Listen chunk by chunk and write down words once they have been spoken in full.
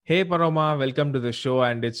Hey Paroma, welcome to the show,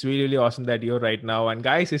 and it's really awesome that you're right now. And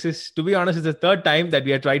guys, this is, to be honest, it's the third time that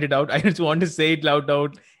we have tried it out. I just want to say it loud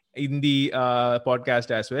out in the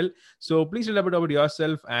podcast as well. So please tell a bit about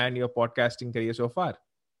yourself and your podcasting career so far.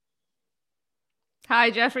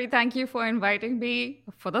 Hi, Jeffrey. Thank you for inviting me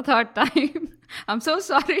for the third time. I'm so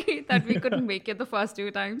sorry that we couldn't make it the first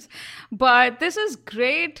two times, but this is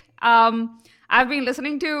great. I've been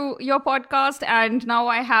listening to your podcast and now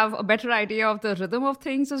I have a better idea of the rhythm of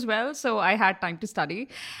things as well. So I had time to study.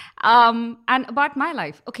 And about my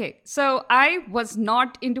life. Okay. So I was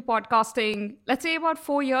not into podcasting. Let's say about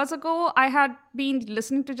 4 years ago, I had been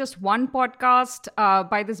listening to just one podcast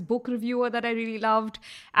by this book reviewer that I really loved.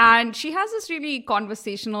 And she has this really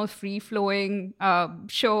conversational, free flowing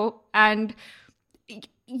show. And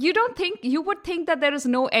you would think that there is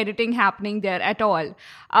no editing happening there at all.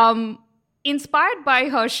 Inspired by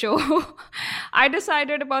her show, I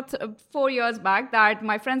decided about 4 years back that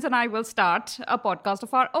my friends and I will start a podcast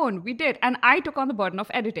of our own. We did. And I took on the burden of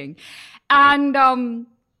editing. And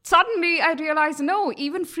suddenly I realized, no,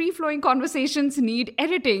 even free-flowing conversations need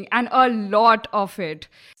editing and a lot of it.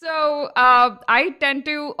 So I tend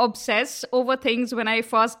to obsess over things when I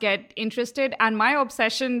first get interested. And my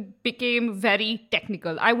obsession became very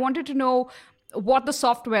technical. I wanted to know what the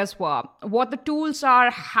softwares were, what the tools are,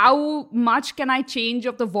 how much can I change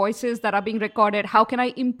of the voices that are being recorded, how can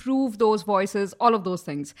I improve those voices, all of those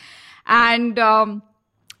things. And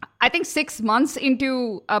I think 6 months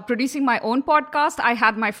into producing my own podcast, I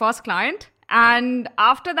had my first client. And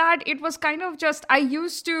after that, it was kind of just, I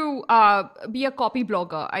used to be a copy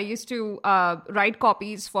blogger. I used to write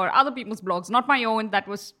copies for other people's blogs, not my own. That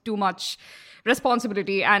was too much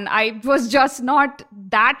responsibility. And I was just not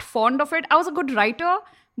that fond of it. I was a good writer,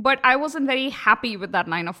 but I wasn't very happy with that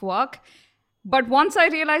line of work. But once I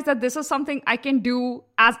realized that this is something I can do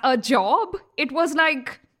as a job, it was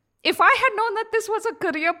like, if I had known that this was a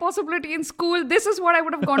career possibility in school, this is what I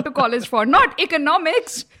would have gone to college for, not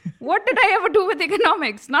economics. What did I ever do with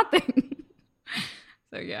economics? Nothing.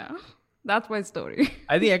 So yeah, that's my story.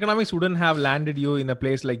 I think economics wouldn't have landed you in a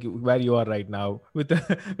place like where you are right now with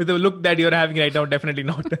the look that you're having right now. Definitely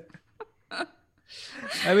not.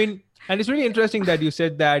 I mean, and it's really interesting that you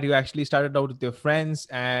said that you actually started out with your friends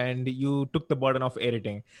and you took the burden of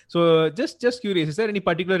editing. So just curious, is there any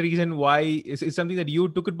particular reason why is something that you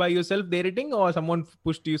took it by yourself, the editing, or someone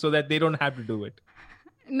pushed you so that they don't have to do it?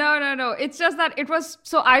 No. It's just that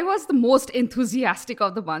I was the most enthusiastic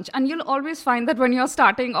of the bunch. And you'll always find that when you're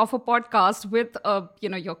starting off a podcast with,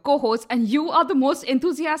 your co-host and you are the most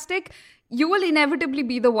enthusiastic, you will inevitably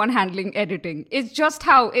be the one handling editing. It's just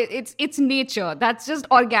how it's nature. That's just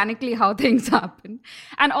organically how things happen.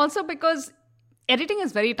 And also because editing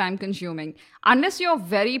is very time consuming. Unless you're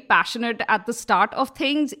very passionate at the start of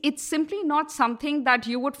things, it's simply not something that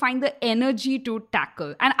you would find the energy to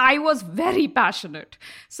tackle. And I was very passionate.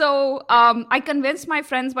 So I convinced my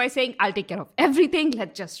friends by saying, I'll take care of everything.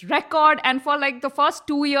 Let's just record. And for like the first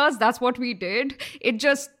 2 years, that's what we did.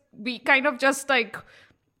 We kind of just like,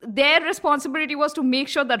 their responsibility was to make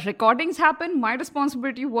sure that recordings happen. My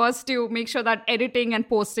responsibility was to make sure that editing and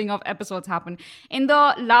posting of episodes happen. In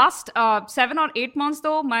the last 7 or 8 months,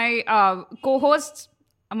 though, my co-hosts,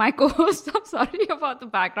 I'm sorry about the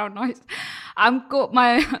background noise.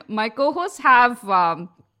 My co-hosts have,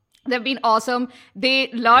 they've been awesome.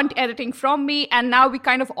 They learned editing from me, and now we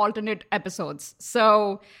kind of alternate episodes.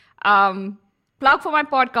 So, plug for my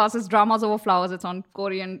podcast is Dramas Over Flowers. It's on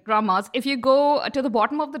Korean dramas. If you go to the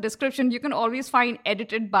bottom of the description, you can always find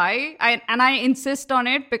edited by. And I insist on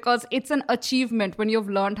it because it's an achievement when you've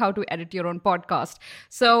learned how to edit your own podcast.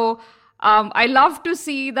 So I love to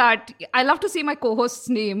see my co-host's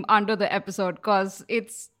name under the episode because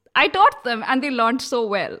I taught them and they learned so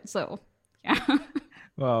well. So yeah.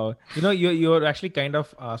 Wow. You're actually kind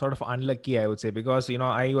of sort of unlucky, I would say, because,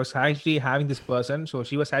 I was actually having this person. So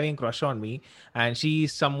she was having a crush on me and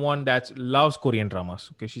she's someone that loves Korean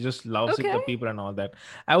dramas. Okay. She just loves it, the people and all that.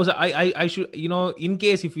 I should, in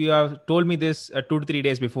case if you have told me this 2 to 3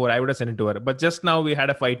 days before, I would have sent it to her. But just now we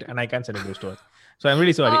had a fight and I can't send it to her. So I'm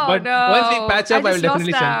really sorry. But once we patch up, I will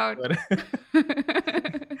definitely send it to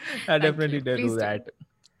her. I definitely do that.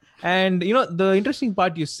 And, the interesting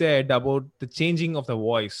part you said about the changing of the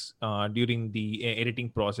voice during the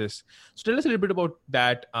editing process. So tell us a little bit about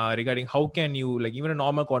that regarding how can you, like even a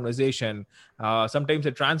normal conversation, sometimes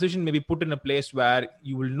a transition may be put in a place where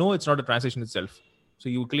you will know it's not a transition itself. So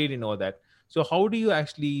you clearly know that. So how do you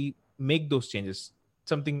actually make those changes?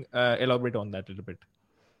 Elaborate on that a little bit.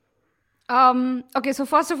 Okay, so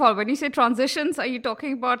first of all, when you say transitions, are you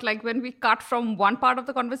talking about like when we cut from one part of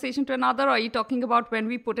the conversation to another, or are you talking about when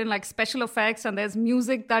we put in like special effects and there's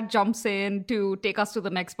music that jumps in to take us to the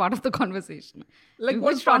next part of the conversation? Like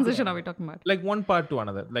Which transition are we talking about? Like one part to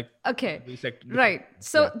another. Like Okay, different. right.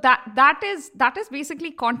 So that is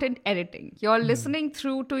basically content editing. You're listening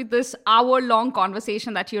through to this hour-long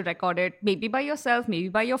conversation that you recorded, maybe by yourself, maybe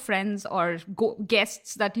by your friends or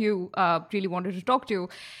guests that you really wanted to talk to.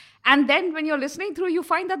 And then when you're listening through, you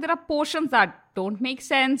find that there are portions that don't make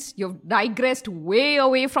sense. You've digressed way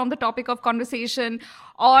away from the topic of conversation,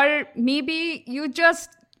 or maybe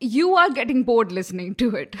you are getting bored listening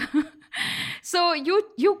to it. So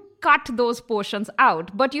you cut those portions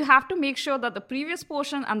out, but you have to make sure that the previous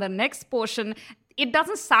portion and the next portion, it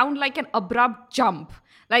doesn't sound like an abrupt jump.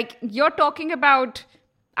 Like you're talking about,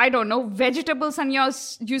 I don't know, vegetables, and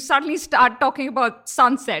you suddenly start talking about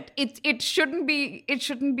sunset. It shouldn't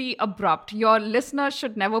be abrupt. Your listeners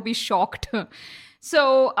should never be shocked.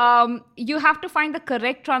 So you have to find the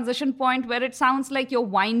correct transition point where it sounds like you're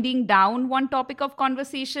winding down one topic of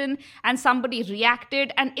conversation and somebody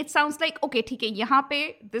reacted, and it sounds like, okay, theek hai, yahan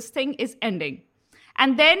pe this thing is ending.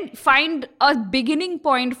 And then find a beginning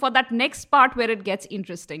point for that next part where it gets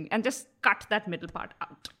interesting, and just cut that middle part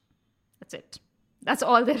out. That's it. That's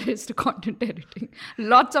all there is to content editing.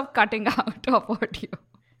 Lots of cutting out of audio.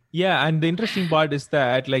 Yeah, and the interesting part is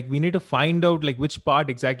that like we need to find out like which part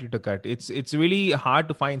exactly to cut. It's really hard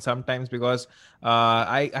to find sometimes because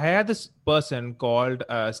I had this person called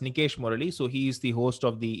Snikesh Murali. So he's the host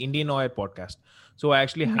of the Indian Oil podcast. So I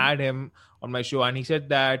actually had him on my show, and he said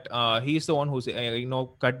that he's the one who's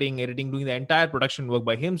cutting, editing, doing the entire production work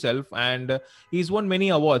by himself, and he's won many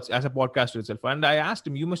awards as a podcaster itself. And I asked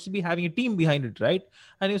him, "You must be having a team behind it, right?"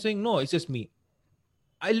 And he was saying, "No, it's just me."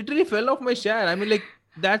 I literally fell off my chair. I mean, like,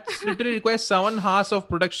 that literally requires 7 hours of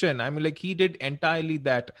production. I mean, like, he did entirely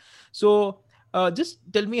that. So just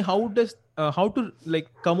tell me how to like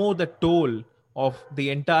come out the toll of the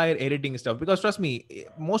entire editing stuff, because trust me,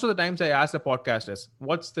 most of the times I ask the podcasters,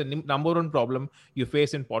 what's the number one problem you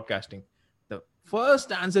face in podcasting? The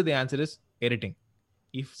first answer they answer is editing.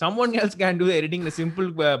 If someone else can do the editing in a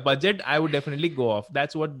simple budget, I would definitely go off.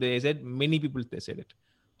 That's what they said. Many people, they said it.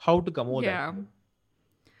 How to come out that?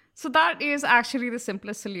 So that is actually the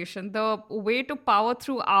simplest solution. The way to power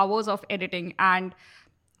through hours of editing. And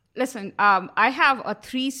listen, I have a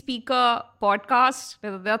 3-speaker podcast.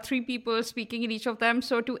 There are 3 people speaking in each of them.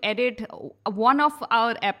 So to edit one of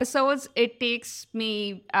our episodes, it takes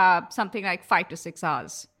me something like 5 to 6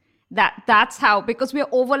 hours. That's how, because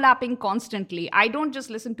we're overlapping constantly. I don't just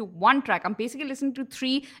listen to one track. I'm basically listening to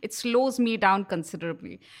 3. It slows me down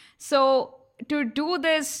considerably. So to do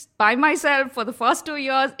this by myself for the first 2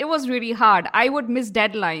 years, it was really hard. I would miss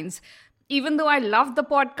deadlines. Even though I loved the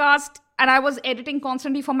podcast and I was editing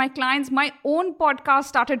constantly for my clients, my own podcast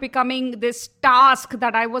started becoming this task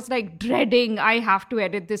that I was like dreading. I have to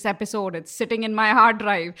edit this episode. It's sitting in my hard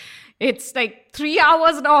drive. It's like 3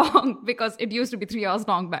 hours long, because it used to be 3 hours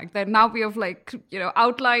long back then. Now we have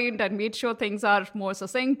outlined and made sure things are more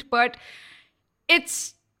succinct, but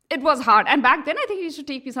it was hard. And back then I think it used to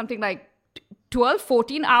take me something like 12,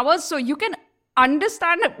 14 hours. So you can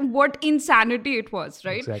understand what insanity it was,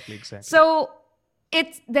 right? Exactly. So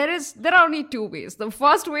there are only 2 ways. The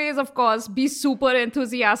first way is, of course, be super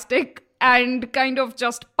enthusiastic and kind of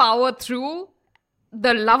just power through.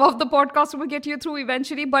 The love of the podcast will get you through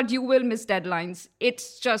eventually, but you will miss deadlines.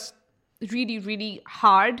 It's just really, really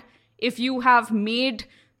hard. If you have made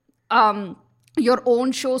your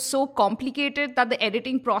own show so complicated that the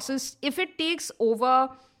editing process, if it takes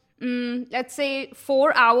over let's say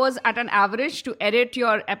 4 hours at an average to edit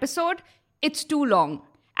your episode, it's too long.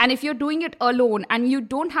 And if you're doing it alone and you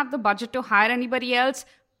don't have the budget to hire anybody else,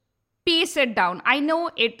 pace it down. I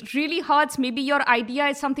know it really hurts. Maybe your idea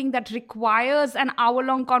is something that requires an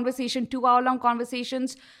hour-long conversation, 2-hour-long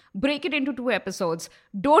conversations. Break it into 2 episodes.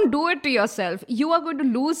 Don't do it to yourself. You are going to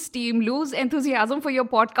lose steam, lose enthusiasm for your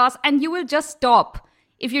podcast, and you will just stop.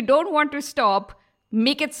 If you don't want to stop,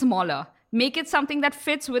 make it smaller. Make it something that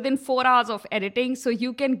fits within 4 hours of editing so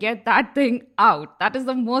you can get that thing out. That is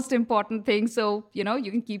the most important thing. So, you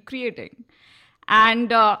can keep creating. And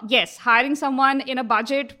yes, hiring someone in a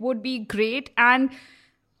budget would be great. And,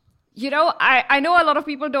 I know a lot of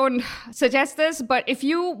people don't suggest this, but if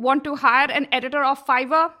you want to hire an editor off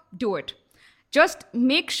Fiverr, do it. Just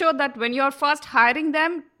make sure that when you're first hiring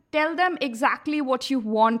them, tell them exactly what you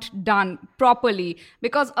want done properly.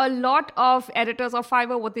 Because a lot of editors of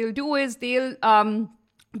Fiverr, what they'll do is they'll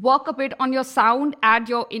work a bit on your sound, add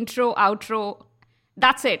your intro, outro,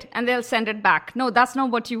 That's it. And they'll send it back. No, that's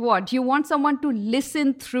not what you want. You want someone to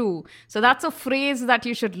listen through. So that's a phrase that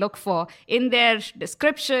you should look for in their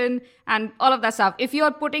description and all of that stuff. If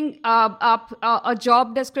you're putting up a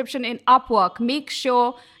job description in Upwork, make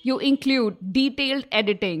sure you include detailed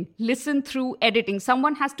editing, listen through editing.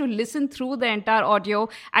 Someone has to listen through the entire audio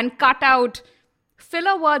and cut out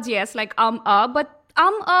filler words, yes, like but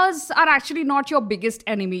ums are actually not your biggest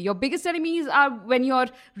enemy. Your biggest enemies are when you're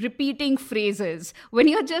repeating phrases, when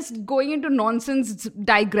you're just going into nonsense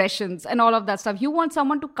digressions and all of that stuff. You want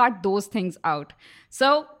someone to cut those things out.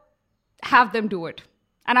 So have them do it.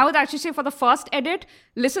 And I would actually say for the first edit,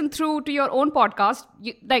 listen through to your own podcast,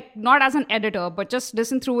 like not as an editor, but just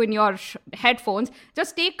listen through in your headphones.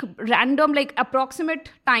 Just take random, like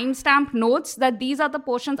approximate timestamp notes that these are the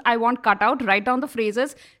portions I want cut out. Write down the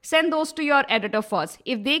phrases, send those to your editor first.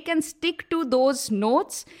 If they can stick to those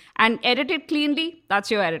notes and edit it cleanly,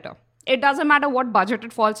 that's your editor. It doesn't matter what budget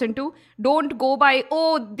it falls into. Don't go by,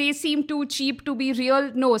 oh, they seem too cheap to be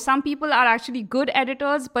real. No, some people are actually good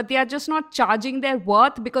editors, but they are just not charging their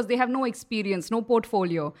worth because they have no experience, no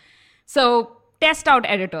portfolio. So test out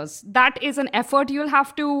editors. That is an effort you'll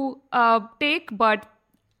have to take, but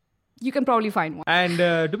you can probably find one. And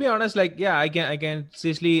to be honest, like, yeah, I can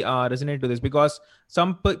seriously resonate to this, because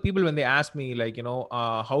some people, when they ask me, like,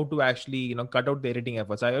 how to actually, cut out the editing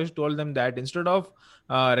efforts, I always told them that instead of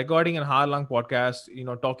recording an hour-long podcast,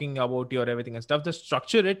 talking about your everything and stuff, just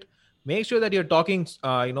structure it. Make sure that you're talking,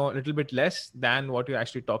 a little bit less than what you're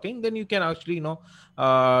actually talking. Then you can actually, do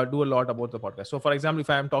a lot about the podcast. So, for example, if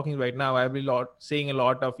I am talking right now, I will be saying a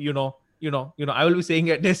lot of, I will be saying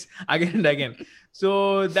this again and again.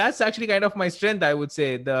 So that's actually kind of my strength, I would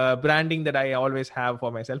say, the branding that I always have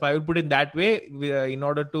for myself. I would put it that way in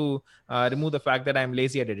order to remove the fact that I'm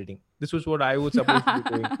lazy at editing. This was what I was supposed to be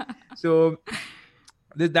doing. So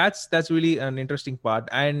that's really an interesting part.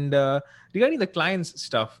 And regarding the clients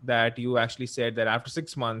stuff that you actually said that after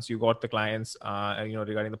 6 months you got the clients,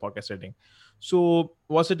 regarding the podcast editing. So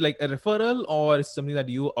was it like a referral, or is something that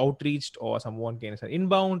you outreached, or someone came as an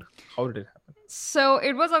inbound? How did it happen? So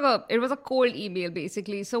it was a cold email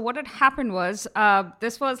basically. So what had happened was,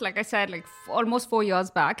 this was, like I said, like almost 4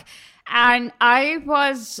 years back, and I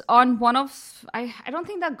was on one of, I don't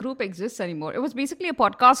think that group exists anymore. It was basically a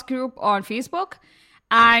podcast group on Facebook.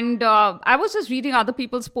 And I was just reading other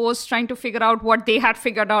people's posts, trying to figure out what they had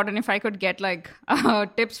figured out and if I could get like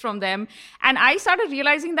tips from them. And I started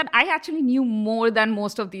realizing that I actually knew more than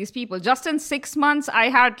most of these people. Just in 6 months, I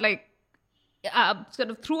had like sort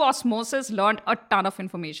of through osmosis learned a ton of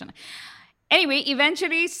information. Anyway,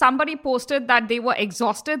 eventually somebody posted that they were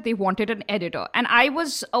exhausted. They wanted an editor. And I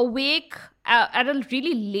was awake at a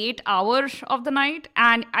really late hour of the night.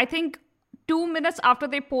 And I think 2 minutes after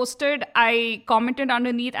they posted, I commented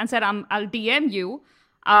underneath and said, I'll DM you.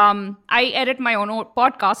 I edit my own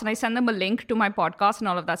podcast and I send them a link to my podcast and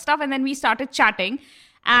all of that stuff. And then we started chatting.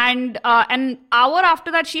 And an hour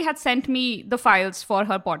after that, she had sent me the files for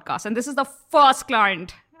her podcast. And this is the first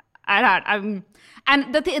client I had.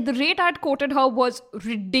 And the rate I had quoted her was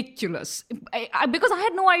ridiculous, because I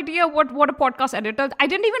had no idea what a podcast editor. I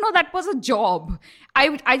didn't even know that was a job.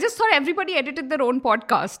 I just thought everybody edited their own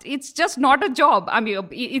podcast. It's just not a job. I mean,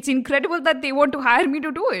 it's incredible that they want to hire me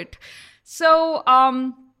to do it. So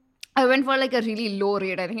I went for like a really low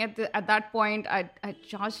rate. I think at that point I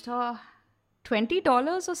charged her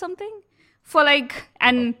 $20 or something for like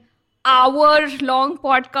an hour-long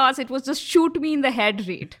podcast. It was just shoot me in the head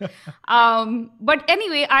rate. But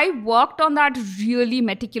anyway, I worked on that really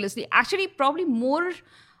meticulously. Actually, probably more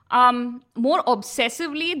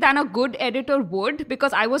obsessively than a good editor would,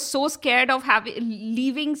 because I was so scared of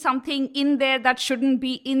leaving something in there that shouldn't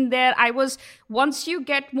be in there. Once you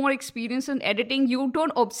get more experience in editing, you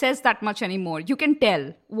don't obsess that much anymore. You can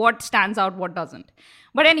tell what stands out, what doesn't.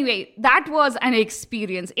 But anyway, that was an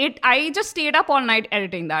experience. I just stayed up all night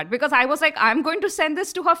editing that, because I was like, I'm going to send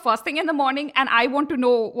this to her first thing in the morning and I want to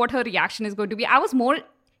know what her reaction is going to be. I was more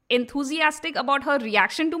enthusiastic about her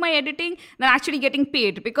reaction to my editing than actually getting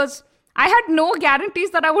paid, because I had no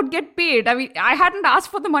guarantees that I would get paid. I mean, I hadn't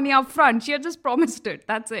asked for the money up front. She had just promised it.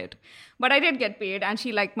 That's it. But I did get paid and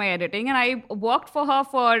she liked my editing. And I worked for her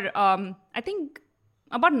for, I think,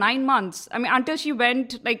 about 9 months. I mean, until she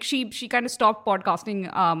went, like she kind of stopped podcasting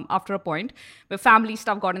after a point, where family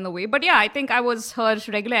stuff got in the way. But yeah, I think I was her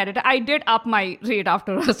regular editor. I did up my rate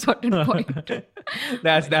after a certain point.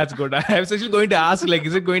 That's good. I was actually going to ask, like,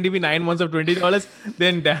 is it going to be 9 months of $20?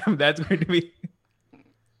 Then damn, that's going to be...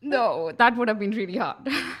 No, that would have been really hard.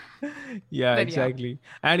 Yeah, But yeah. exactly.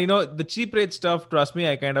 And the cheap rate stuff, trust me,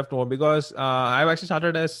 I kind of know because I've actually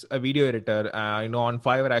started as a video editor. On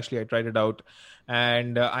Fiverr, actually, I tried it out,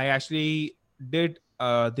 and I actually did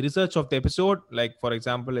the research of the episode. Like, for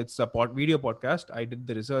example, it's a video podcast. I did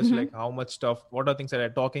the research, Mhm. like how much stuff, what are things that are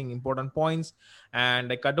talking, important points,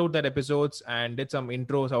 and I cut out that episodes and did some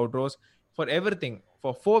intros, outros for everything.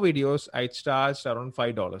 For 4 videos, I charged around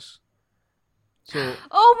 $5. So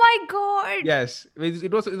Oh my god. yes,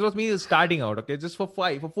 it was me starting out. Okay, just for four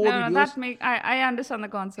No, videos. that make I understand the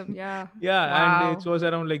concept. Yeah. Yeah, and it Wow. was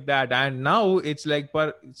around like that. And now it's like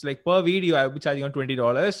per video I'll be charging on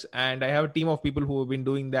 $20, and I have a team of people who have been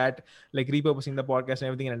doing that, like repurposing the podcast and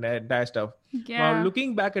everything and that stuff. Now Yeah.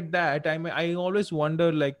 looking back at that, I always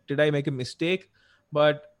wonder, like, did I make a mistake?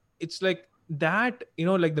 But it's like that,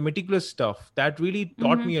 like the meticulous stuff that really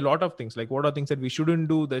taught Hmm. me a lot of things. Like, what are things that we shouldn't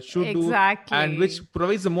do, that should do, and which Exactly.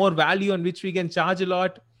 provides the more value and which we can charge a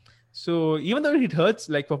lot. So even though it hurts,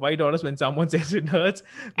 like for $5 when someone says it hurts,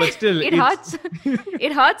 but still It it's hurts.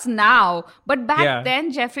 It hurts now, but back yeah.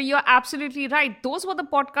 then, Jeffrey, you're absolutely right. Those were the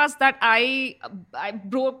podcasts that I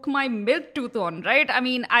broke my milk tooth on, right? I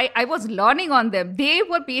mean, I was learning on them. They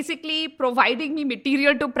were basically providing me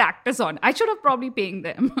material to practice on. I should have probably paying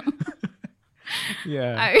them.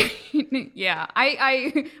 Yeah. I yeah,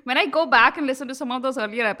 I when I go back and listen to some of those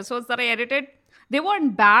earlier episodes that I edited, they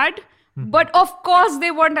weren't bad, Mhm. but of course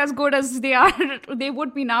they weren't as good as they are they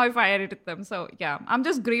would be now if I edited them. So yeah, I'm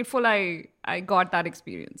just grateful I got that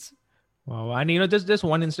experience. Wow. And just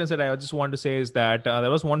one instance that I just want to say is that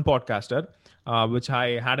there was one podcaster which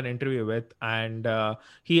I had an interview with, and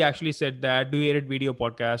he actually said that, "Do you edit video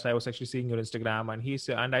podcast? I was actually seeing your Instagram,"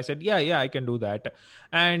 and and I said, "Yeah, I can do that."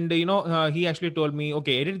 And he actually told me,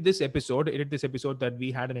 "Okay, edit this episode that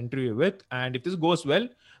we had an interview with, and if this goes well,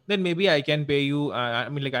 then maybe I can pay you. I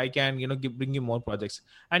mean, like I can bring you more projects."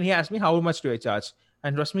 And he asked me, "How much do I charge?"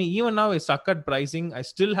 And trust me, even now I suck at pricing. I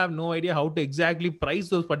still have no idea how to exactly price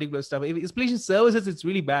those particular stuff. Especially services, it's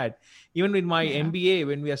really bad. Even in my Yeah. MBA,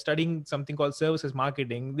 when we are studying something called services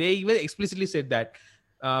marketing, they even explicitly said that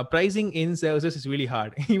pricing in services is really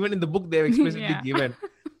hard. Even in the book, they've explicitly Yeah. given.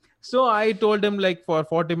 So I told him, like, for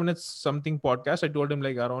 40 minutes something podcast, I told him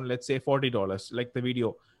like around, let's say, $40, like the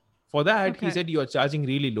video. For that, he Okay. said, "You are charging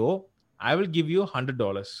really low. I will give you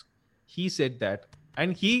 $100." He said that.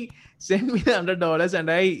 And he sent me the $100, and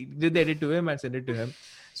I did the edit to him and sent it to him.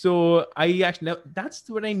 So I actually, that's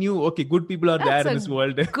when I knew, okay, good people are That's there in a this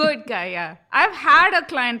world. good guy, yeah. I've had a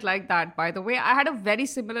client like that, by the way. I had a very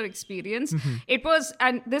similar experience. Mhm. It was,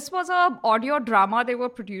 and this was a audio drama they were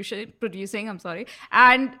producing, I'm sorry.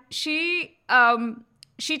 And she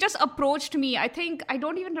just approached me. I think I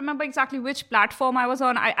don't even remember exactly which platform I was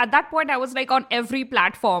on. At that point I was like on every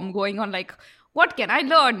platform going on like, what can I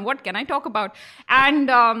learn? What can I talk about? And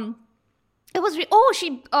it was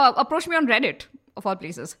she approached me on Reddit of all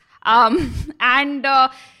places, and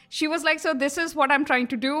she was like, so this is what I'm trying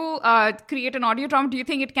to do, create an audio drama. Do you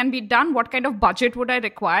think it can be done? What kind of budget would I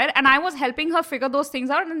require? And I was helping her figure those things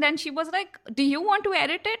out, and then she was like, do you want to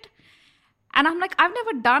edit it? And I'm like, I've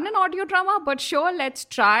never done an audio drama, but sure, let's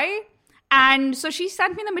try. And so she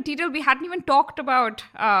sent me the material. We hadn't even talked about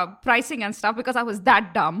pricing and stuff because I was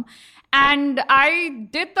that dumb. And I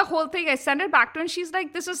did the whole thing. I sent it back to her, and she's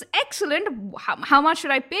like, this is excellent. How much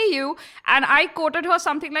should I pay you? And I quoted her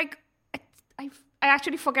something like, I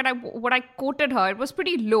actually forget what I quoted her. It was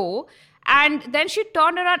pretty low. And then she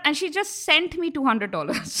turned around and she just sent me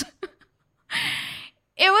 $200.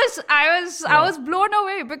 I was blown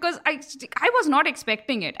away because I was not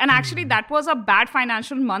expecting it. And actually Mhm. that was a bad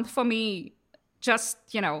financial month for me, just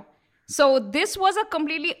so this was a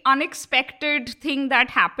completely unexpected thing that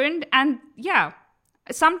happened. And yeah,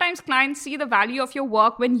 sometimes clients see the value of your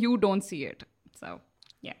work when you don't see it. So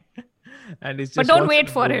yeah, And it's but just don't once in wait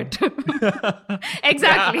a for blue it. moon.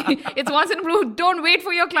 Exactly. Yeah. It's once in a blue. Don't wait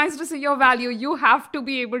for your clients to see your value. You have to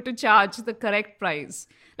be able to charge the correct price.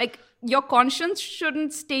 Like, your conscience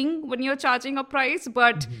shouldn't sting when you're charging a price,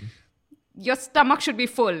 but Mhm. your stomach should be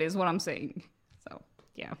full, is what I'm saying. So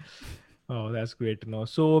yeah. Oh, that's great to know.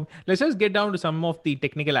 So let's just get down to some of the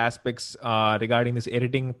technical aspects regarding this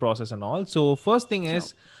editing process and all. So first thing Sure.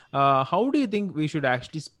 is, how do you think we should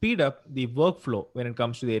actually speed up the workflow when it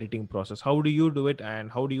comes to the editing process? How do you do it, and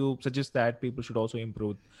how do you suggest that people should also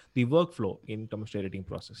improve the workflow in terms of editing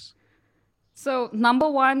process? So, number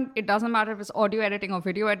one, it doesn't matter if it's audio editing or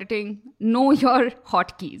video editing, know your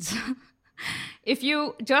hotkeys. If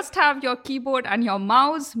you just have your keyboard and your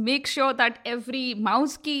mouse, make sure that every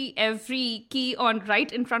mouse key, every key on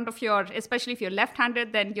right in front of your, especially if you're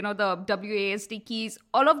left-handed, then, the WASD keys,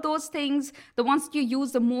 all of those things, the ones you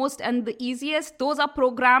use the most and the easiest, those are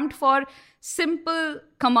programmed for simple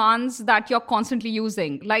commands that you're constantly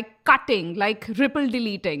using, like cutting, like ripple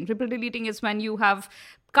deleting. Ripple deleting is when you have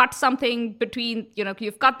cut something between,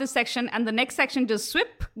 you've cut this section and the next section just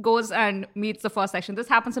goes and meets the first section. This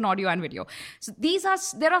happens in audio and video. So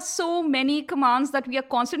there are so many commands that we are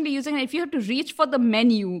constantly using. And if you have to reach for the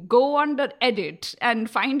menu, go under edit and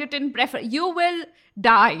find it in prefer, you will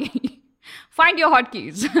die. Find your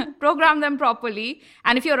hotkeys, program them properly.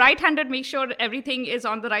 And if you're right-handed, make sure everything is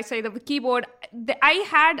on the right side of the keyboard. I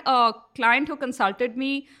had a client who consulted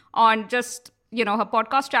me on just, her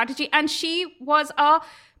podcast strategy. And she was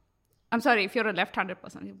I'm sorry, if you're a left-handed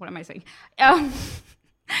person, what am I saying?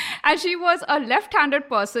 And she was a left-handed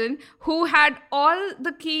person who had all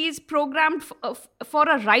the keys programmed for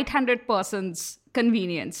a right-handed person's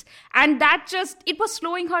convenience. And it was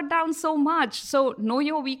slowing her down so much. So know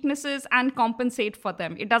your weaknesses and compensate for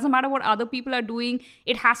them. It doesn't matter what other people are doing.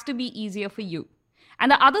 It has to be easier for you. And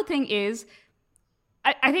the other thing is,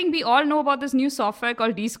 I think we all know about this new software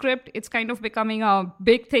called Descript. It's kind of becoming a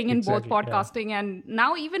big thing in both podcasting and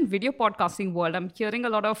now even video podcasting world. I'm hearing a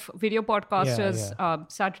lot of video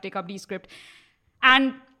podcasters start to take up Descript.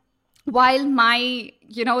 And while my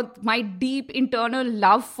deep internal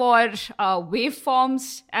love for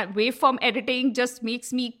waveforms and waveform editing just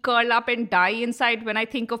makes me curl up and die inside when I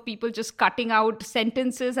think of people just cutting out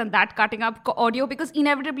sentences and that cutting up audio, because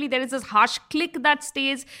inevitably there is this harsh click that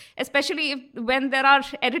stays, especially when there are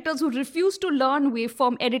editors who refuse to learn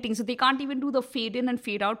waveform editing, so they can't even do the fade in and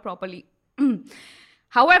fade out properly.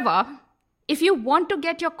 However, if you want to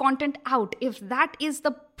get your content out, if that is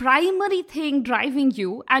the primary thing driving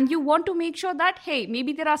you, and you want to make sure that, hey,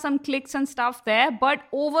 maybe there are some clicks and stuff there, but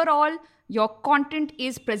overall, your content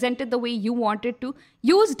is presented the way you want it to,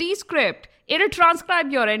 use Descript. It'll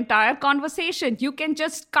transcribe your entire conversation. You can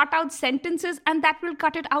just cut out sentences and that will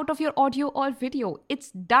cut it out of your audio or video.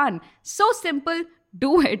 It's done. So simple.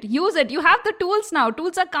 Do it. Use it. You have the tools now.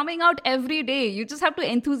 Tools are coming out every day. You just have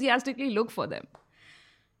to enthusiastically look for them.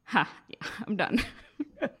 Yeah, I'm done.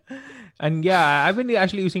 And yeah, I've been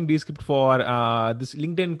actually using Descript for this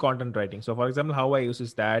LinkedIn content writing. So for example, how I use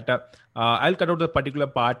is that I'll cut out the particular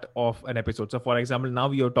part of an episode. So for example, now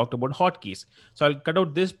we have talked about hotkeys. So I'll cut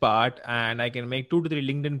out this part and I can make 2 to 3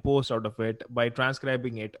 LinkedIn posts out of it by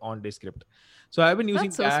transcribing it on Descript. So I've been using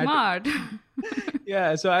that. That's so smart.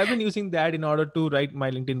 Yeah, so I've been using that in order to write my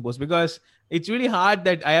LinkedIn post, because it's really hard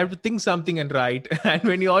that I have to think something and write. And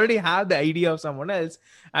when you already have the idea of someone else,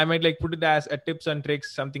 I might like put it as a tips and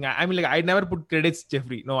tricks, something. I mean, like, I never put credits,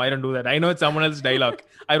 Jeffrey. No, I don't do that. I know it's someone else's dialogue.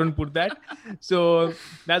 I don't put that. So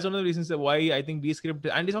that's one of the reasons why I think Descript,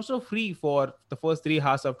 and it's also free for the first 3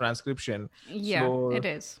 hours of transcription. Yeah, so it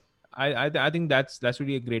is. I think that's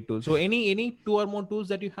really a great tool. So any 2 or more tools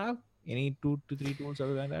that you have? Any 2 to 3 tools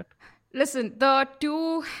other than that? Listen, the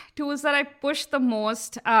 2 tools that I push the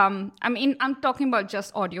most, I'm talking about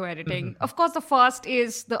just audio editing. Of course, the first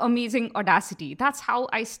is the amazing Audacity. That's how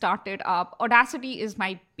I started up. Audacity is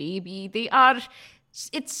my baby.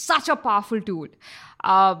 It's such a powerful tool.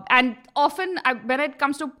 And often when it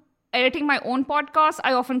comes to editing my own podcast,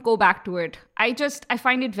 I often go back to it. I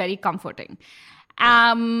find it very comforting.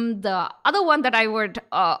 The other one that I would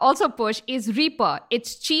also push is Reaper.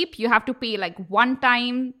 It's cheap. You have to pay like one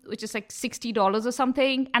time, which is like $60 or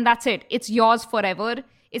something. And that's it. It's yours forever.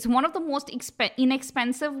 It's one of the most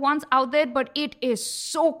inexpensive ones out there, but it is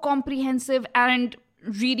so comprehensive and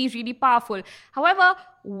really, really powerful. However,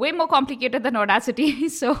 way more complicated than Audacity.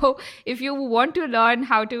 So if you want to learn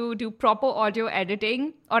how to do proper audio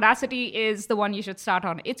editing, Audacity is the one you should start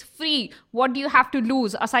on. It's free. What do you have to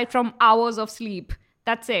lose aside from hours of sleep?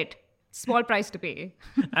 That's it. Small price to pay.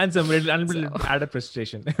 And some added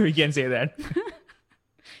frustration. We can say that.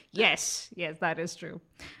 Yes, that is true.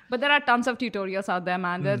 But there are tons of tutorials out there,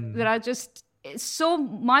 man. There are just so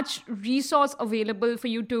much resource available for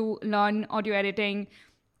you to learn audio editing.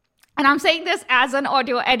 And I'm saying this as an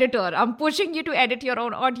audio editor. I'm pushing you to edit your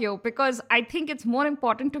own audio because I think it's more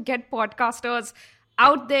important to get podcasters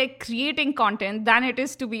out there creating content than it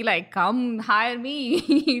is to be like, come hire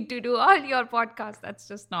me to do all your podcasts. That's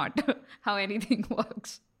just not how anything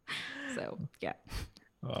works. So, yeah.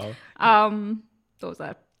 Wow. Those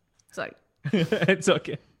are, sorry. It's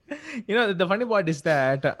okay. The funny part is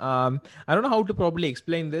that I don't know how to properly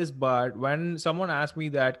explain this, but when someone asks me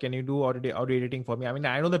that, can you do audio editing for me? I mean,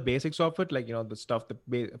 I know the basics of it, like, the stuff, the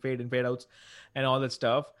fade and fade outs and all that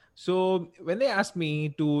stuff. So when they asked me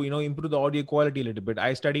to, improve the audio quality a little bit,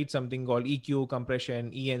 I studied something called EQ,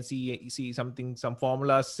 compression, ENC, some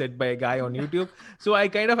formulas set by a guy on YouTube. So I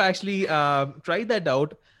kind of actually tried that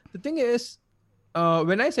out. The thing is,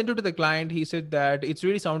 when I sent it to the client, he said that it's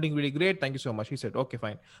really sounding really great. Thank you so much. He said, okay,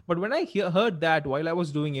 fine. But when I heard that while I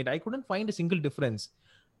was doing it, I couldn't find a single difference.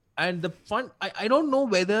 And I don't know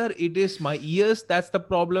whether it is my ears that's the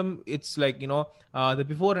problem. It's like, the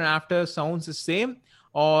before and after sounds the same,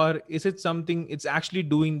 or is it something it's actually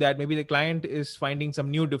doing that? Maybe the client is finding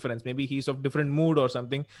some new difference. Maybe he's of different mood or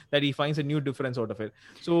something, that he finds a new difference out of it.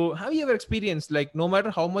 So have you ever experienced, like, no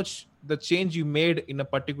matter how much the change you made in a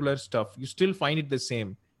particular stuff, you still find it the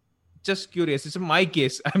same? Just curious. It's my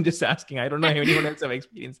case. I'm just asking. I don't know if anyone else have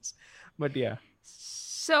experiences, but yeah.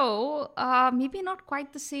 So maybe not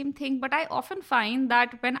quite the same thing, but I often find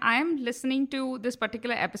that when I'm listening to this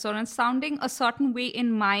particular episode and sounding a certain way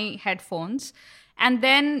in my headphones, and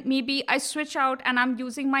then maybe I switch out and I'm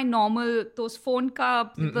using my normal, those phone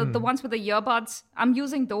cup, the ones with the earbuds, I'm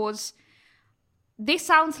using those. They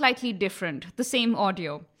sound slightly different, the same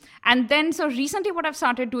audio. And then, so recently what I've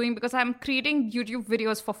started doing, because I'm creating YouTube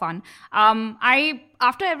videos for fun,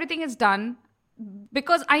 after everything is done,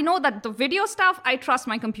 because I know that the video stuff, I trust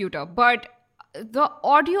my computer, but the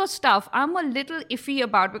audio stuff, I'm a little iffy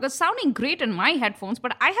about, because sounding great in my headphones,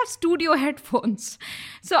 but I have studio headphones.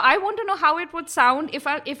 So I want to know how it would sound if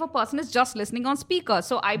a person is just listening on speaker.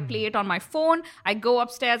 So I play it on my phone, I go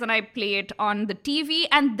upstairs and I play it on the TV,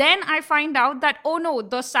 and then I find out that, oh no,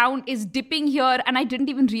 the sound is dipping here and I didn't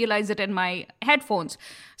even realize it in my headphones.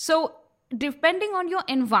 So depending on your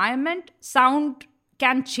environment, sound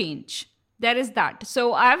can change. There is that.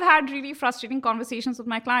 So I've had really frustrating conversations with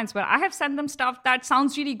my clients where I have sent them stuff that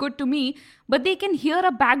sounds really good to me, but they can hear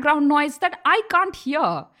a background noise that I can't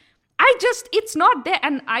hear. It's not there.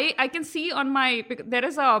 And I can see on there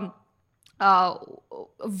is a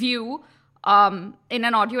view in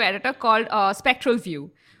an audio editor called spectral view,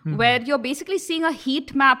 where you're basically seeing a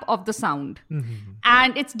heat map of the sound.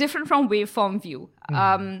 And it's different from waveform view.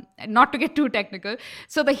 Not to get too technical.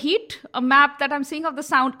 So the heat map that I'm seeing of the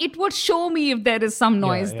sound, it would show me if there is some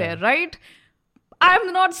noise there, right?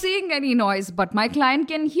 I'm not seeing any noise, but my client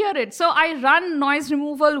can hear it. So I run noise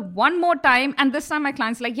removal one more time, and this time my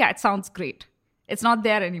client's like, yeah, it sounds great. It's not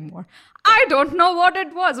there anymore. I don't know what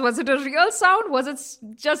it was. Was it a real sound? Was it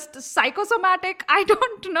just psychosomatic? I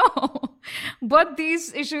don't know. But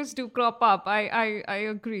these issues do crop up. I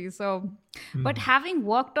agree. So, but having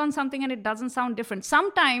worked on something and it doesn't sound different,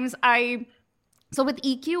 sometimes so with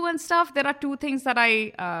EQ and stuff, there are two things that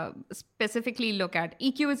I specifically look at.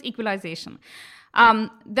 EQ is equalization.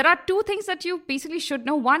 There are two things that you basically should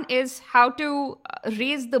know. One is how to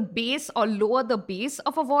raise the bass or lower the bass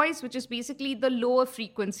of a voice, which is basically the lower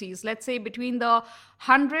frequencies. Let's say between the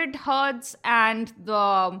 100 hertz and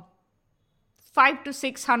the 5 to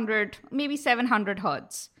 600, maybe 700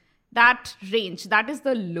 hertz. That range, that is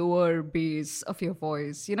the lower bass of your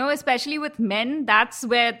voice. Especially with men, that's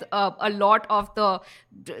where a lot of the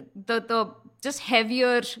just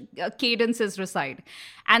heavier cadences reside.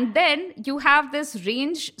 And then you have this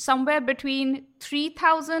range somewhere between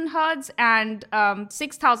 3000 hertz and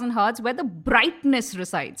 6000 hertz where the brightness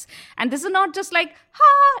resides. And this is not just like,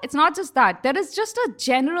 it's not just that. There is just a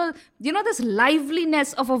general, this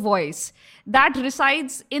liveliness of a voice that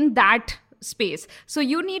resides in that space. So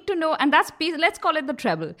you need to know, and let's call it the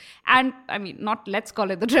treble. And I mean, not let's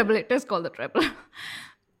call it the treble, it is called the treble.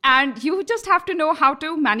 And you just have to know how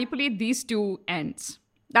to manipulate these two ends.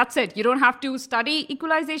 That's it. You don't have to study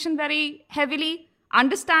equalization very heavily.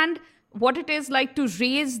 Understand what it is like to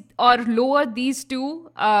raise or lower these two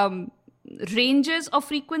ranges of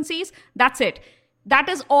frequencies. That's it. That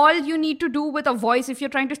is all you need to do with a voice. If you're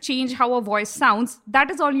trying to change how a voice sounds, that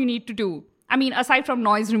is all you need to do. I mean, aside from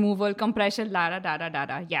noise removal, compression,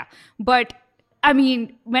 yeah. But I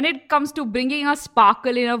mean, when it comes to bringing a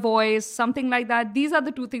sparkle in a voice, something like that, these are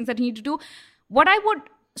the two things that you need to do. What I would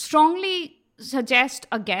strongly suggest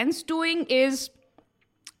against doing is,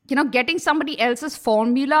 getting somebody else's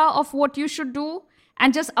formula of what you should do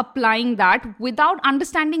and just applying that without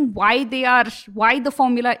understanding why the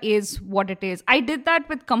formula is what it is. I did that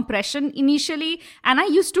with compression initially, and I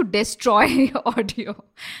used to destroy audio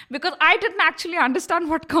because I didn't actually understand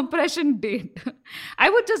what compression did. I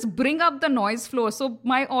would just bring up the noise floor, so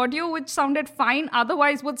my audio, which sounded fine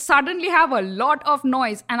otherwise, would suddenly have a lot of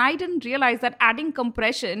noise, and I didn't realize that adding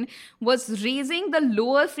compression was raising the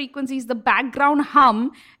lower frequencies, the background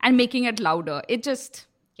hum, and making it louder. It just,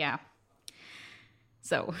 yeah.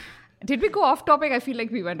 So, did we go off topic? I feel like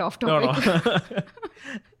we went off topic. No.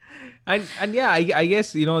 And yeah, I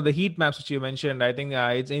guess, the heat maps which you mentioned, I think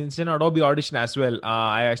it's in Adobe Audition as well.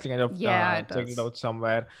 I actually kind of checked it out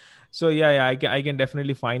somewhere. So yeah, I can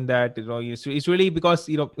definitely find that. It's really because,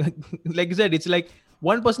 like you said, it's like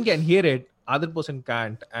one person can hear it, other person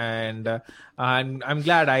can't, and I'm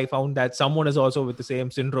glad I found that someone is also with the same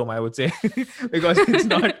syndrome, I would say, because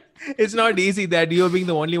it's not easy that you're being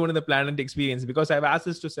the only one in the planet experience. Because I've asked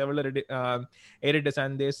this to several editors,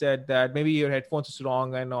 and they said that maybe your headphones is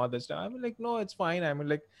wrong and all this stuff. I'm like, no, it's fine. I'm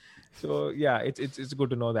like, so yeah, it's good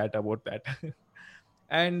to know that about that.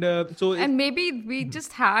 And maybe we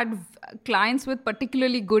just had clients with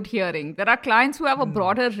particularly good hearing. There are clients who have a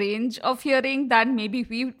broader range of hearing than maybe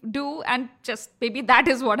we do, and just maybe that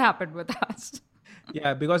is what happened with us.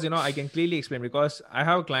 Yeah, because I can clearly explain, because I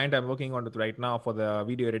have a client I'm working on it right now for the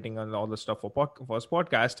video editing and all the stuff for his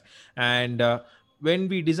podcast. And when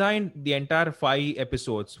we designed the entire 5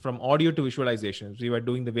 episodes from audio to visualizations, we were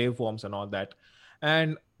doing the waveforms and all that.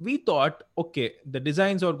 And we thought, okay, the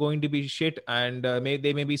designs are going to be shit, and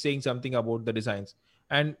they may be saying something about the designs.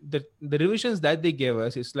 And the revisions that they gave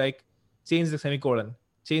us is like, change the semicolon,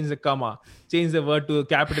 change the comma, change the word to a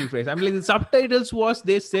capital phrase. I mean, like, the subtitles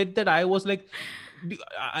they said that I was like,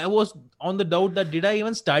 I was on the doubt that did I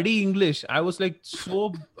even study English? I was like,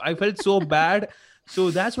 I felt so bad.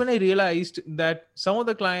 So that's when I realized that some of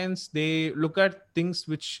the clients, they look at things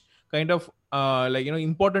which kind of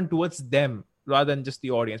important towards them rather than just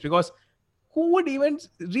the audience. Because who would even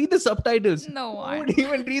read the subtitles? No one. Who would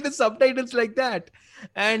even read the subtitles like that?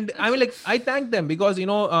 And I mean, like, I thank them, because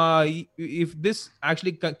if this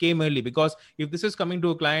actually came early, because if this is coming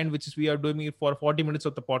to a client, which is we are doing it for 40 minutes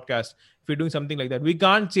of the podcast, if we're doing something like that, we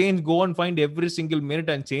can't go and find every single minute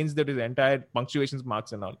and change the entire punctuations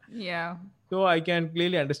marks and all. Yeah. So I can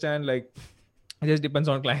clearly understand, like, it just depends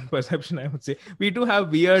on client perception, I would say. We do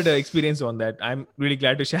have weird experience on that. I'm really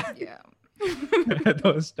glad to share. Yeah.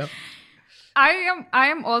 Those stuff. I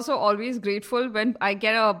am also always grateful when I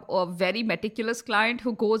get a very meticulous client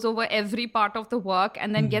who goes over every part of the work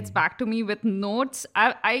and then gets back to me with notes.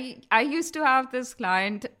 I used to have this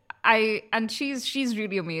client, and she's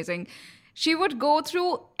really amazing. She would go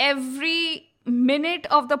through every minute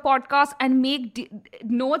of the podcast and make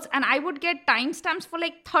notes, and I would get timestamps for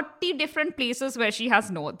like 30 different places where she has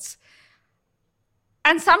notes.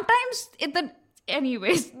 And sometimes the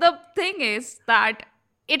thing is that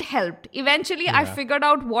it helped. Eventually, I figured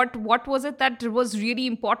out what was it that was really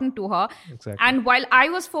important to her. Exactly. And while I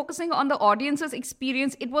was focusing on the audience's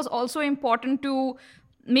experience, it was also important to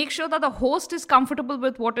make sure that the host is comfortable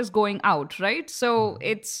with what is going out, right? So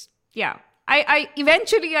it's, yeah. I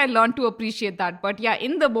eventually learned to appreciate that. But yeah,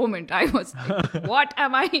 in the moment, I was like, what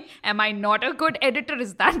am I? Am I not a good editor?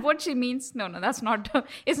 Is that what she means? No, that's not.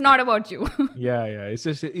 It's not about you. Yeah. It's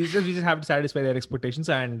just we just have to satisfy their expectations,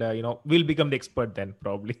 and we'll become the expert then,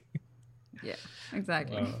 probably. Yeah,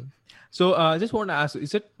 exactly. So I just want to ask,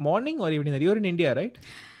 is it morning or evening? You're in India, right?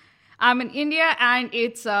 I'm in India, and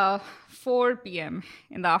it's 4 p.m.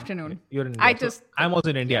 in the afternoon. You're in India. I'm also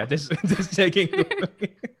in India. Yeah. Just checking.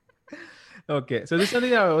 Okay, so this is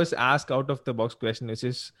something I always ask out of the box question, which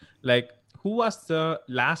is like, who was the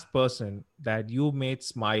last person that you made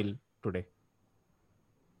smile today?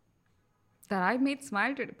 That I made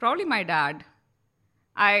smile today? Probably my dad.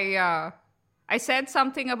 I said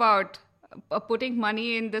something about putting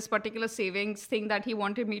money in this particular savings thing that he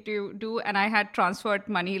wanted me to do, and I had transferred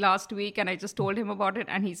money last week, and I just told him about it,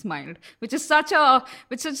 and he smiled, which is such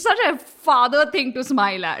a father thing to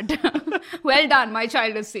smile at. Well done, my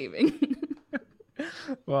child is saving.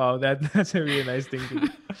 Wow, that's a really nice thing to do.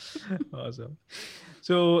 Awesome.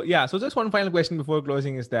 So yeah, so just one final question before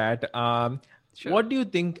closing is that sure. What do you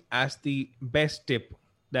think as the best tip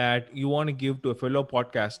that you want to give to a fellow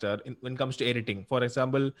podcaster when it comes to editing? For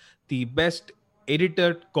example, the best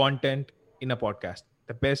edited content in a podcast.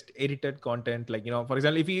 The best edited content, like, for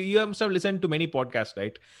example, if you must have listened to many podcasts,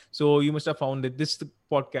 right? So you must have found that this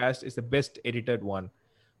podcast is the best edited one.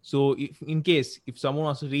 So if someone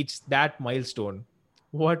wants to reach that milestone,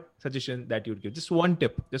 what suggestion that you'd give? Just one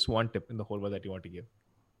tip in the whole world that you want to give.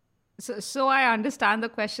 So I understand the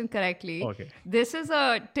question correctly. Okay. This is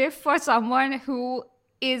a tip for someone who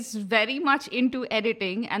is very much into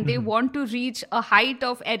editing and they want to reach a height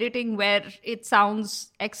of editing where it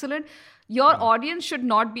sounds excellent. Your audience should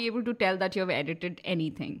not be able to tell that you've edited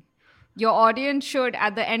anything. Your audience should,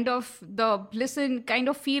 at the end of the listen, kind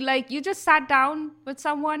of feel like you just sat down with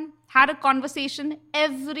someone, had a conversation.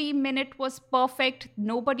 Every minute was perfect.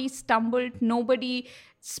 Nobody stumbled. Nobody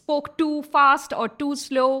spoke too fast or too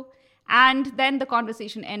slow. And then the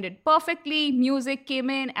conversation ended perfectly. Music came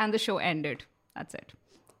in and the show ended. That's it.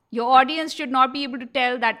 Your audience should not be able to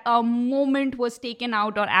tell that a moment was taken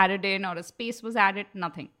out or added in or a space was added.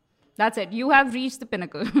 Nothing. That's it. You have reached the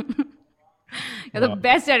pinnacle. You're the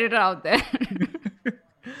best editor out there.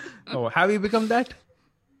 Oh, have you become that?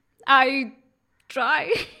 I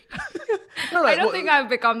try. No, I don't think I've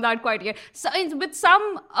become that quite yet. So with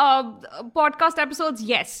some podcast episodes,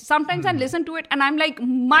 yes. Sometimes I listen to it and I'm like,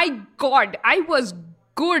 my God, I was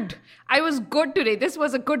good. I was good today. This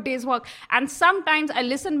was a good day's work. And sometimes I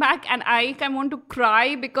listen back and I kind of want to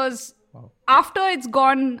cry because after it's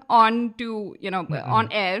gone on to,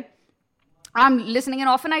 on air, I'm listening, and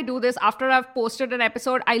often I do this after I've posted an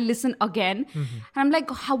episode. I listen again, and I'm like,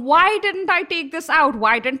 why didn't I take this out?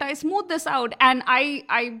 Why didn't I smooth this out? And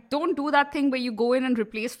I don't do that thing where you go in and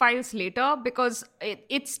replace files later, because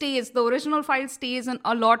it stays. The original file stays in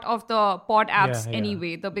a lot of the pod apps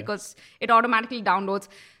anyway, because it automatically downloads.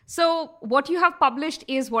 So what you have published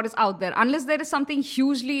is what is out there. Unless there is something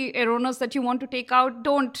hugely erroneous that you want to take out,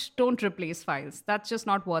 don't replace files. That's just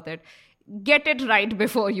not worth it. Get it right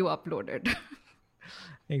before you upload it.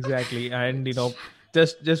 Exactly. And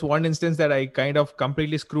just one instance that I kind of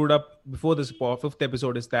completely screwed up before this fifth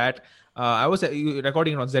episode is that I was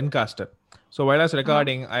recording on Zencaster. So while I was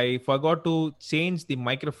recording, I forgot to change the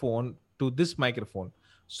microphone to this microphone.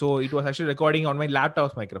 So it was actually recording on my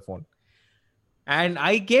laptop's microphone. And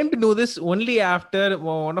I came to know this only after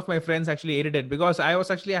one of my friends actually edited, because I was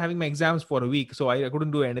actually having my exams for a week. So I couldn't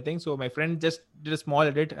do anything. So my friend just did a small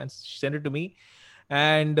edit and sent it to me.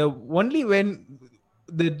 And only when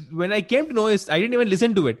I came to know is, I didn't even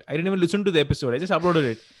listen to it. I didn't even listen to the episode. I just uploaded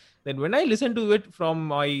it. Then when I listened to it from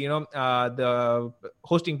my, the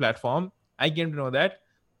hosting platform, I came to know that,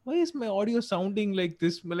 why is my audio sounding like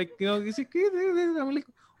this? Like, is it, I'm like,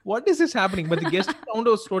 what is this happening? But the guest sound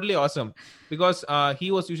was totally awesome, because he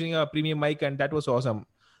was using a premium mic and that was awesome.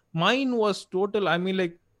 Mine was total, I mean,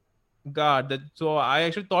 like, God. So I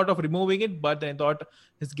actually thought of removing it, but then I thought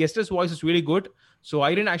his guest's voice is really good. So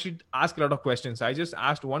I didn't actually ask a lot of questions. I just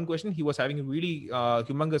asked one question. He was having a really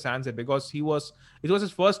humongous answer, because it was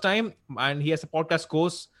his first time and he has a podcast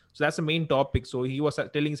course. So that's the main topic. So he was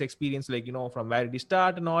telling his experience, like, from where did he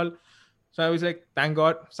start and all. So I was like, thank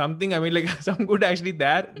God, something, I mean, like, some good actually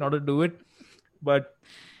there, not to do it. But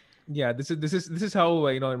yeah, this is how,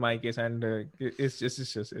 in my case, and it's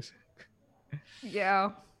just.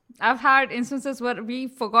 Yeah. I've had instances where we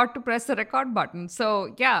forgot to press the record button.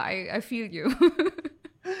 So yeah, I feel you.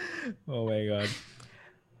 Oh my God.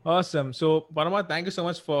 Awesome. So Paroma, thank you so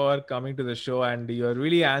much for coming to the show, and you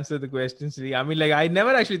really answered the questions. I mean, like, I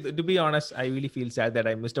never actually, to be honest, I really feel sad that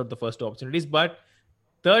I missed out the first two opportunities, but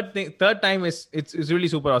third time it's really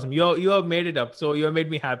super awesome. You have made it up, so you have made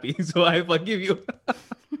me happy. So I forgive you.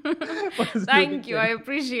 Thank you. I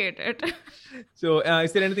appreciate it. So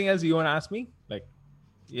is there anything else you want to ask me? Like,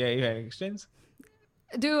 yeah, you have any questions?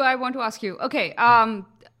 Do I want to ask you? Okay. I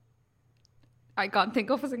can't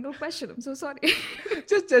think of a single question. I'm so sorry.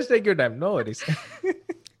 just take your time. No worries.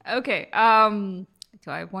 Okay.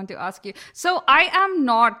 So I want to ask you. So I am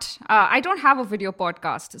not. I don't have a video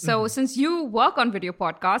podcast. So since you work on video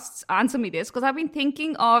podcasts, answer me this, because I've been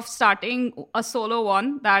thinking of starting a solo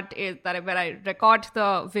one that where I record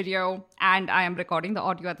the video and I am recording the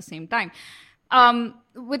audio at the same time.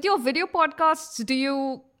 With your video podcasts,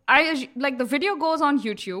 like the video goes on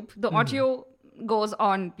YouTube, the audio goes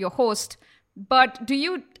on your host, but do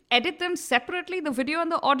you edit them separately, the video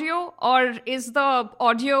and the audio, or is the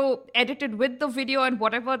audio edited with the video, and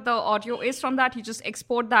whatever the audio is from that, you just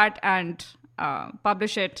export that and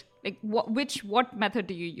publish it? Like, what method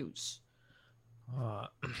do you use?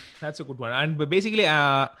 That's a good one. And basically,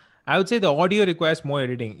 I would say the audio requires more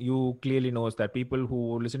editing. You clearly knows that people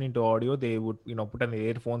who are listening to audio, they would put on the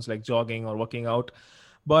earphones like jogging or working out.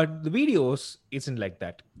 But the videos isn't like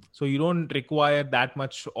that. So you don't require that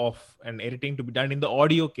much of an editing to be done in the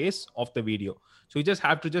audio case of the video. So you just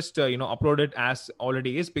have to upload it as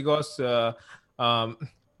already is, because the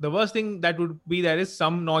worst thing that would be, there is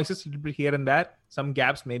some noises here and there, some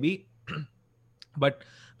gaps maybe. But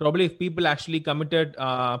probably if people actually committed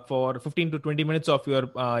for 15 to 20 minutes of your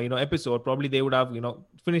episode, probably they would have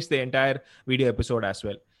finished the entire video episode as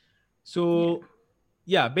well. Yeah. So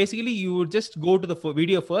yeah, basically you would just go to the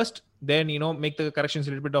video first, then make the corrections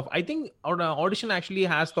a little bit of. I think our Audition actually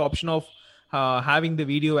has the option of having the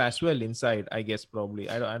video as well inside, I guess. Probably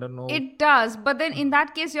I don't know. It does, but then in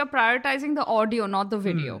that case, you're prioritizing the audio, not the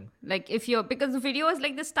video. Hmm. Like if you're, because the video is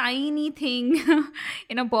like this tiny thing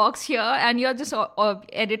in a box here, and you're just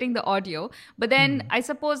editing the audio. But then I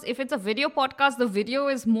suppose if it's a video podcast, the video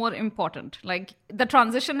is more important. Like the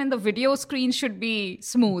transition in the video screen should be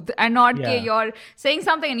smooth and not Yeah. you're saying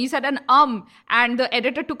something and you said an and the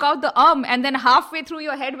editor took out the and then halfway through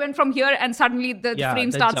your head went from here and suddenly the Yeah,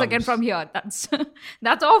 frame that starts again jumps. from here.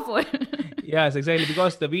 That's awful. Yes, exactly.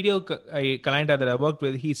 Because the video client that I worked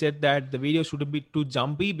with, he said that the video shouldn't be too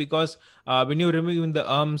jumpy, because when you're removing the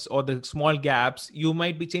or the small gaps, you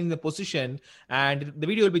might be changing the position, and the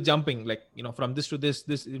video will be jumping, like from this to this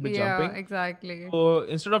will be Yeah, jumping. exactly. So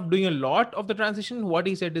instead of doing a lot of the transition, what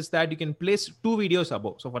he said is that you can place 2 videos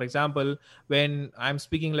above. So for example, when I'm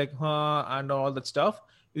speaking like and all that stuff,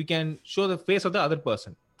 you can show the face of the other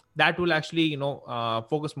person. That will actually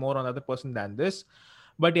focus more on the other person than this.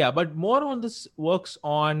 But yeah, but more on this works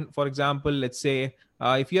on, for example, let's say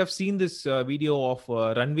if you have seen this video of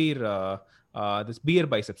Ranveer, this beer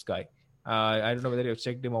biceps guy. I don't know whether you've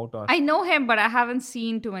checked him out or. I know him, but I haven't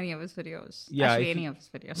seen too many of his videos. Yeah, Actually, any of his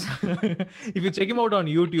videos. if you check him out on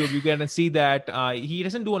YouTube, you can see that he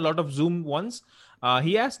doesn't do a lot of Zoom ones.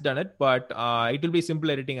 He has done it, but it will be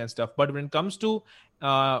simple editing and stuff. But when it comes to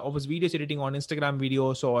of his videos editing on Instagram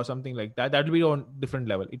videos or something like that, that will be on different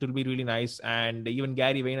level. It will be really nice. And even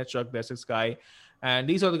Gary Vaynerchuk, there's this guy, and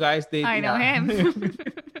these are the guys. I know him.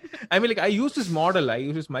 I mean, like I use this model. I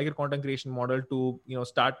use this micro content creation model to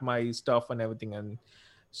start my stuff and everything. And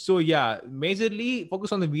so yeah, majorly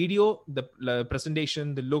focus on the video, the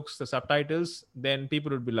presentation, the looks, the subtitles. Then people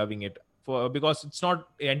would be loving it because it's not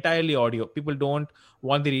entirely audio. People don't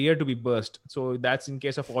want their ear to be burst. So that's in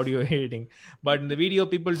case of audio editing. But in the video,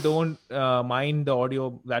 people don't mind the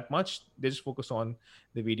audio that much. They just focus on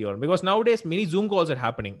the video, because nowadays many Zoom calls are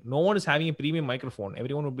happening. No one is having a premium microphone.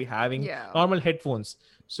 Everyone would be having normal headphones.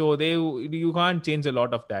 So you can't change a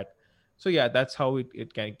lot of that. So yeah, that's how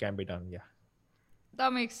it can be done. Yeah.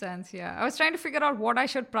 That makes sense. Yeah. I was trying to figure out what I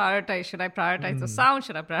should prioritize. Should I prioritize the sound?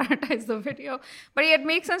 Should I prioritize the video? But yeah, it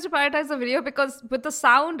makes sense to prioritize the video, because with the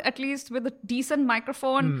sound, at least with a decent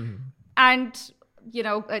microphone and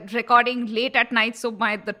recording late at night, so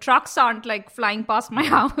the trucks aren't like flying past my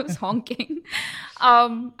house honking.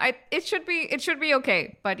 It should be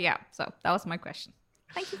okay. But yeah, so that was my question.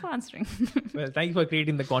 Thank you for answering. Well, thank you for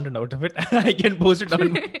creating the content out of it. I can post it on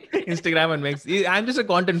Instagram and I'm just a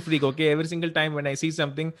content freak, okay? Every single time when I see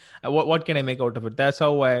something, what can I make out of it? That's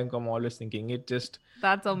how I'm always thinking.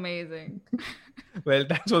 That's amazing. Well,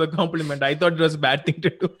 thanks for the compliment. I thought it was a bad thing to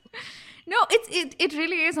do. No, it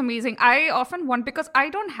really is amazing. I often want, because I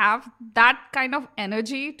don't have that kind of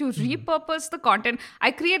energy to repurpose the content.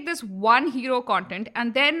 I create this one hero content,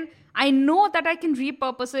 and then I know that I can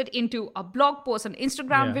repurpose it into a blog post, an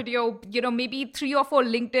Instagram video, maybe 3 or 4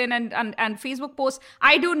 LinkedIn and Facebook posts.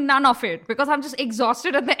 I do none of it because I'm just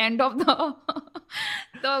exhausted at the end of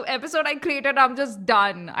the episode I created. I'm just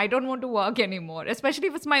done. I don't want to work anymore, especially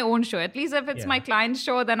if it's my own show. At least if it's my client's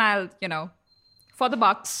show, then I'll, for the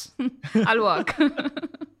bucks, I'll work.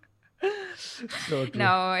 So true.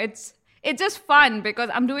 No, it's just fun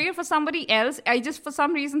because I'm doing it for somebody else. For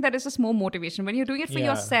some reason, there is just more motivation when you're doing it for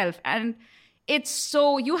yourself. And it's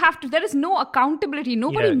so, there is no accountability,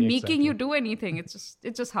 nobody making you do anything. It's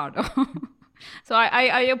just harder. So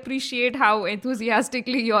I appreciate how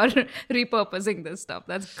enthusiastically you're repurposing this stuff.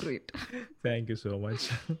 That's great. Thank you so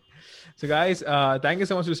much. So guys, thank you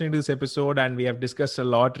so much for listening to this episode, and we have discussed a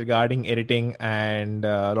lot regarding editing and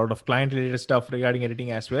a lot of client related stuff regarding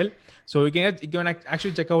editing as well. So you can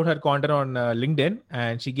actually check out her content on LinkedIn,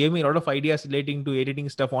 and she gave me a lot of ideas relating to editing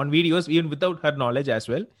stuff on videos, even without her knowledge as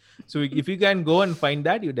well. So if you can go and find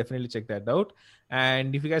that, you definitely check that out.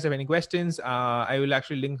 And if you guys have any questions, I will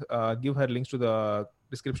actually give her links to the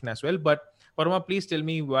description as well. But Paroma, please tell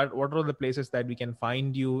me what are the places that we can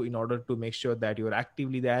find you in order to make sure that you're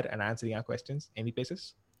actively there and answering our questions? Any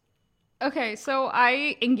places? Okay, so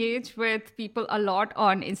I engage with people a lot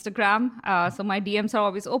on Instagram. So my DMs are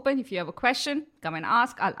always open. If you have a question, come and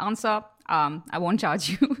ask. I'll answer. I won't charge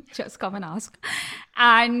you. Just come and ask.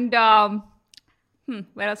 And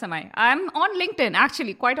Where else am I? I'm on LinkedIn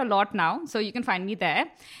actually quite a lot now, so you can find me there.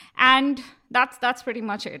 And that's pretty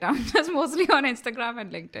much it. I'm just mostly on Instagram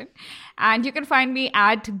and LinkedIn. And you can find me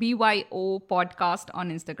at BYO Podcast on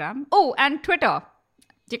Instagram. Oh, and Twitter.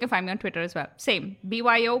 You can find me on Twitter as well. Same,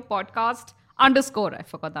 BYO Podcast _ I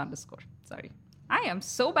forgot the underscore. Sorry. I am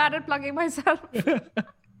so bad at plugging myself.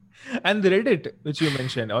 And the Reddit, which you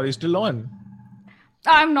mentioned, or is still on?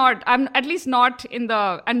 I'm not. I'm at least not in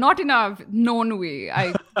the, and not in a known way.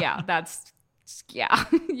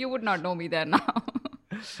 You would not know me there now.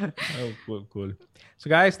 Oh, cool. So,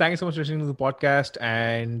 guys, thank you so much for listening to the podcast,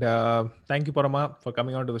 and thank you, Paroma, for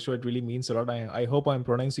coming on to the show. It really means a lot. I hope I'm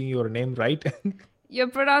pronouncing your name right. You're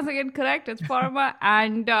pronouncing it correct. It's Paroma,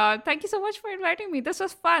 and thank you so much for inviting me. This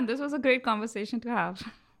was fun. This was a great conversation to have.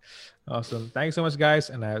 Awesome. Thank you so much, guys,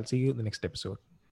 and I'll see you in the next episode.